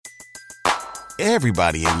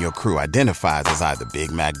Everybody in your crew identifies as either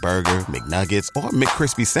Big Mac Burger, McNuggets, or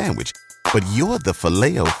McCrispy Sandwich. But you're the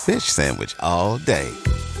Filet-O-Fish Sandwich all day.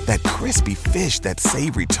 That crispy fish, that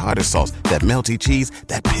savory tartar sauce, that melty cheese,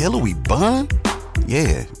 that pillowy bun.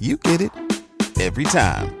 Yeah, you get it. Every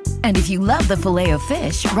time. And if you love the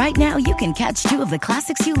Filet-O-Fish, right now you can catch two of the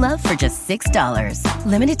classics you love for just $6.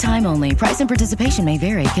 Limited time only. Price and participation may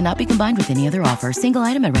vary. Cannot be combined with any other offer. Single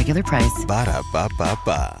item at regular price.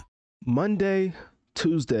 Ba-da-ba-ba-ba. Monday,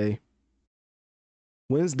 Tuesday,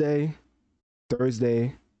 Wednesday,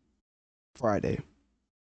 Thursday, Friday.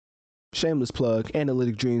 Shameless plug,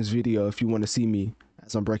 Analytic Dreams video if you want to see me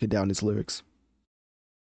as I'm breaking down these lyrics.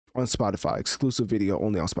 On Spotify, exclusive video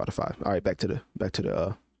only on Spotify. All right, back to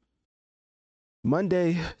the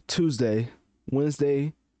Monday, Tuesday,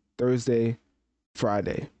 Wednesday, Thursday,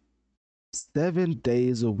 Friday. 7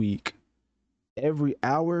 days a week. Every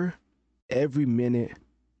hour, every minute,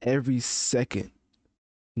 every second.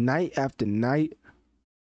 Night after night.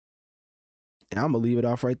 And I'm going to leave it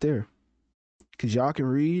off right there. Because y'all can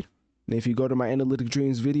read. And if you go to my Analytic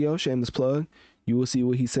Dreams video, shameless plug, you will see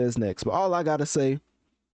what he says next. But all I got to say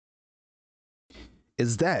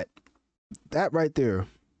is that right there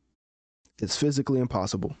is physically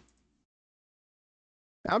impossible.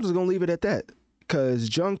 I'm just going to leave it at that.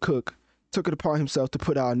 Because Jung Kook took it upon himself to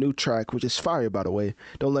put out a new track, which is fire, by the way.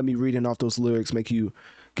 Don't let me reading off those lyrics make you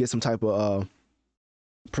get some type of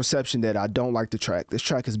perception that I don't like the track. This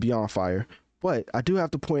track is beyond fire. But I do have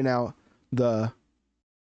to point out the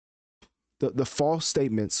false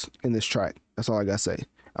statements in this track. That's all I gotta say.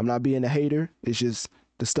 I'm not being a hater. It's just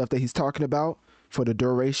the stuff that he's talking about for the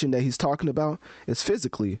duration that he's talking about is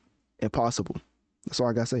physically impossible. That's all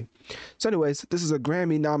I gotta say. So anyways, this is a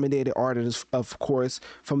Grammy nominated artist, of course,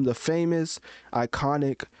 from the famous,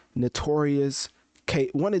 iconic, notorious,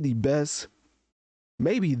 one of the best,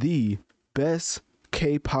 maybe the best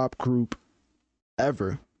K-pop group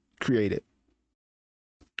ever created.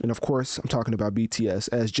 And of course, I'm talking about BTS.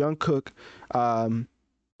 As Jung Kook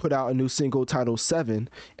put out a new single titled 7,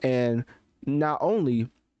 and not only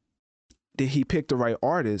did he pick the right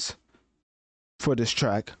artist for this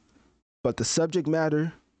track, but the subject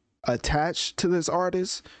matter attached to this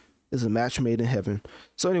artist is a match made in heaven.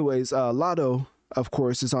 So anyways, Latto, of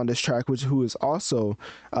course, is on this track, who is also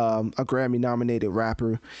a Grammy-nominated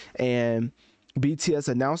rapper. And BTS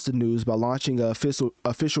announced the news by launching an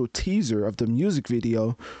official teaser of the music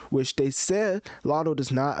video, which they said Latto does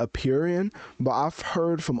not appear in, but I've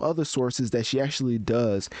heard from other sources that she actually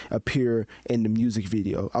does appear in the music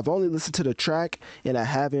video. I've only listened to the track and I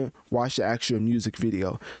haven't watched the actual music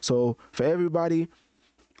video. So for everybody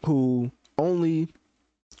who only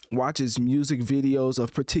watches music videos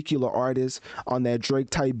of particular artists on that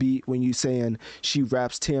Drake type beat, when you saying she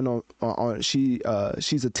raps 10 she's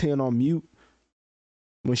a 10 on mute.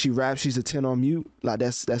 When she raps, she's a 10 on mute. Like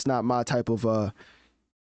that's not my type of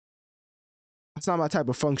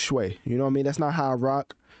feng shui. You know what I mean? That's not how I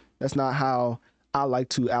rock. That's not how I like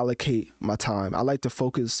to allocate my time. I like to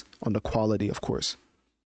focus on the quality, of course.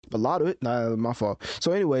 But Latto, nah, my fault.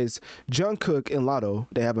 So anyways, Jung Kook and Latto,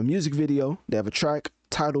 they have a music video. They have a track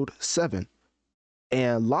titled 7.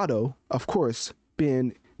 And Latto, of course,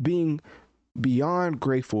 being beyond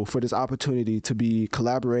grateful for this opportunity to be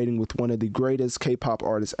collaborating with one of the greatest K-pop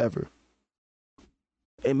artists ever.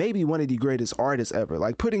 And maybe one of the greatest artists ever.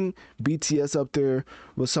 Like putting BTS up there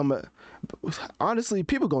with some, honestly,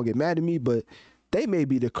 people gonna get mad at me, but they may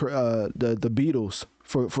be the Beatles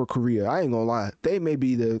for Korea. I ain't gonna lie. They may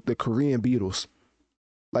be the Korean Beatles.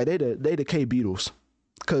 Like they the K-Beatles.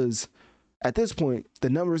 Cause at this point, the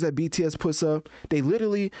numbers that BTS puts up, they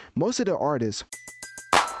literally, most of the artists,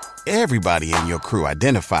 Everybody in your crew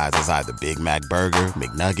identifies as either Big Mac Burger,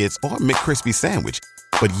 McNuggets, or McCrispy Sandwich.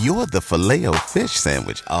 But you're the Filet-O-Fish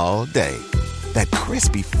Sandwich all day. That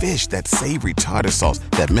crispy fish, that savory tartar sauce,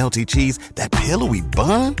 that melty cheese, that pillowy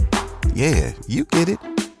bun. Yeah, you get it.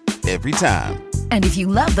 Every time. And if you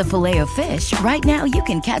love the Filet-O-Fish, right now you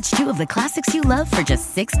can catch two of the classics you love for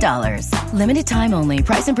just $6. Limited time only.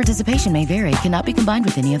 Price and participation may vary. Cannot be combined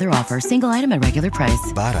with any other offer. Single item at regular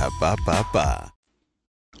price. Ba-da-ba-ba-ba.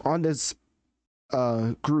 On this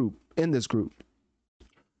group,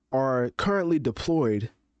 are currently deployed,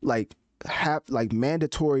 like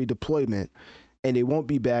mandatory deployment, and they won't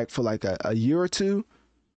be back for like a year or two.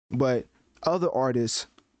 But other artists,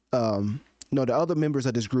 the other members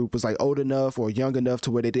of this group was like old enough or young enough to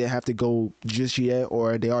where they didn't have to go just yet,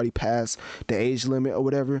 or they already passed the age limit or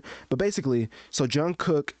whatever. But basically, so Jung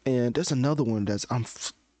Kook, and there's another one that's I'm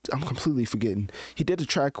completely forgetting. He did a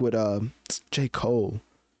track with J. Cole.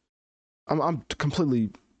 I'm completely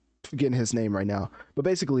forgetting his name right now. But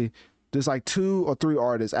basically, There's like 2 or 3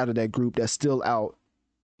 artists out of that group that's still out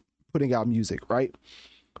putting out music, right?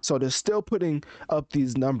 So they're still putting up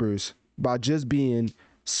these numbers by just being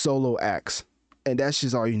solo acts. And that's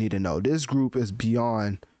just all you need to know. This group is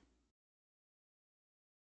beyond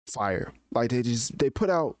fire. Like they put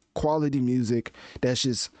out quality music that's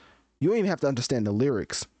just, you don't even have to understand the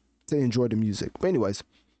lyrics to enjoy the music. But anyways,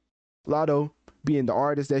 Latto, being the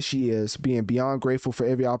artist that she is, being beyond grateful for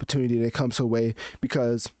every opportunity that comes her way,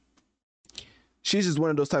 because she's just one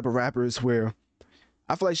of those type of rappers where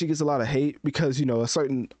I feel like she gets a lot of hate because, you know, a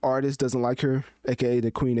certain artist doesn't like her, aka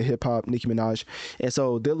the queen of hip hop, Nicki Minaj. And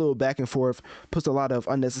so their little back and forth puts a lot of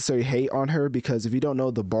unnecessary hate on her, because if you don't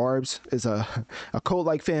know, the Barbs is a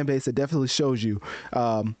cult-like fan base that definitely shows you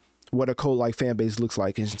what a cult-like fan base looks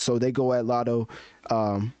like. And so they go at Latto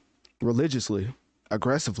religiously,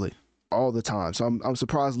 aggressively, all the time. So I'm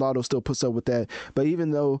surprised Latto still puts up with that. But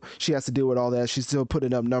even though she has to deal with all that, she's still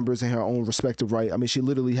putting up numbers in her own respective right. I mean, she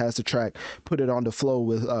literally has the track Put It On The Flow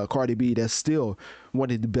with Cardi B. That's still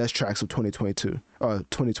one of the best tracks of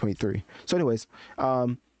 2023. So anyways,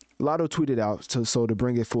 Latto tweeted out, so to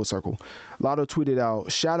bring it full circle, Latto tweeted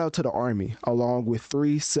out, "Shout out to the army," along with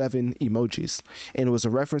 3 7 emojis. And it was a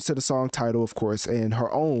reference to the song title, of course, and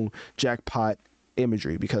her own jackpot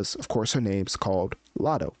imagery, because of course her name's called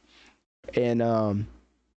Latto. And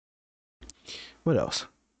what else?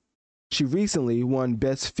 She recently won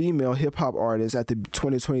Best Female Hip Hop Artist at the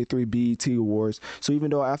 2023 BET Awards. So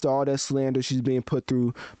even though after all that slander she's being put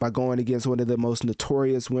through by going against one of the most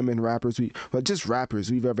notorious women rappers, just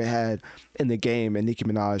rappers we've ever had in the game, and Nicki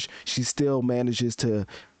Minaj, she still manages to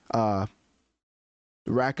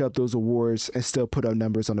rack up those awards and still put up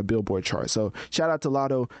numbers on the Billboard chart. So shout out to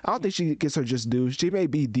Latto. I don't think she gets her just due. She may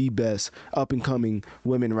be the best up and coming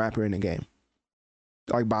women rapper in the game,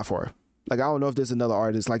 like by far. Like, I don't know if there's another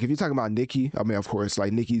artist. Like, if you're talking about Nicki, I mean, of course,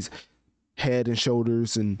 like Nicki's head and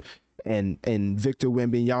shoulders, and Victor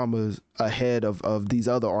Wembanyama's ahead of these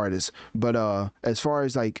other artists. But as far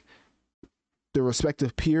as like the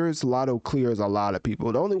respective peers, Latto clears a lot of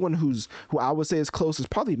people. The only one who I would say is close is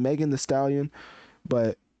probably Megan Thee Stallion,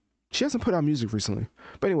 but she hasn't put out music recently.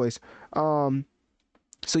 But anyways,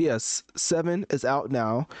 so yes, 7 is out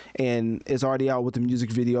now, and it's already out with the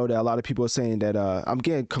music video that a lot of people are saying that I'm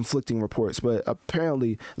getting conflicting reports, but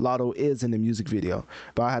apparently Latto is in the music video.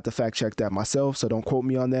 But I have to fact check that myself, so don't quote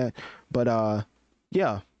me on that. But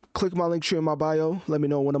yeah, click my link tree in my bio. Let me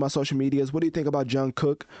know on one of my social medias. What do you think about Jung,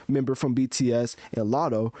 Kook, member from BTS, and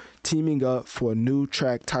Latto teaming up for a new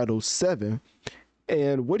track titled 7?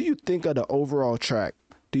 And what do you think of the overall track?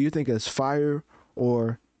 Do you think it's fire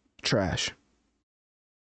or trash?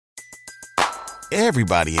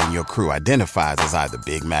 Everybody in your crew identifies as either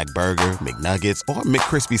Big Mac Burger, McNuggets, or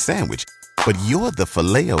McCrispy Sandwich. But you're the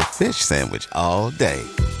Filet-O-Fish Sandwich all day.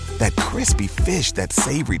 That crispy fish, that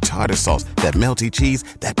savory tartar sauce, that melty cheese,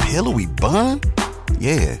 that pillowy bun.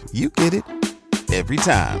 Yeah, you get it. Every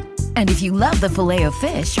time. And if you love the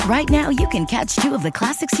Filet-O-Fish, right now you can catch 2 of the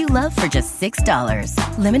classics you love for just $6.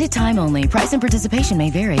 Limited time only. Price and participation may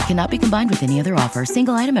vary. Cannot be combined with any other offer.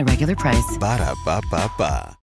 Single item at regular price. Ba-da-ba-ba-ba.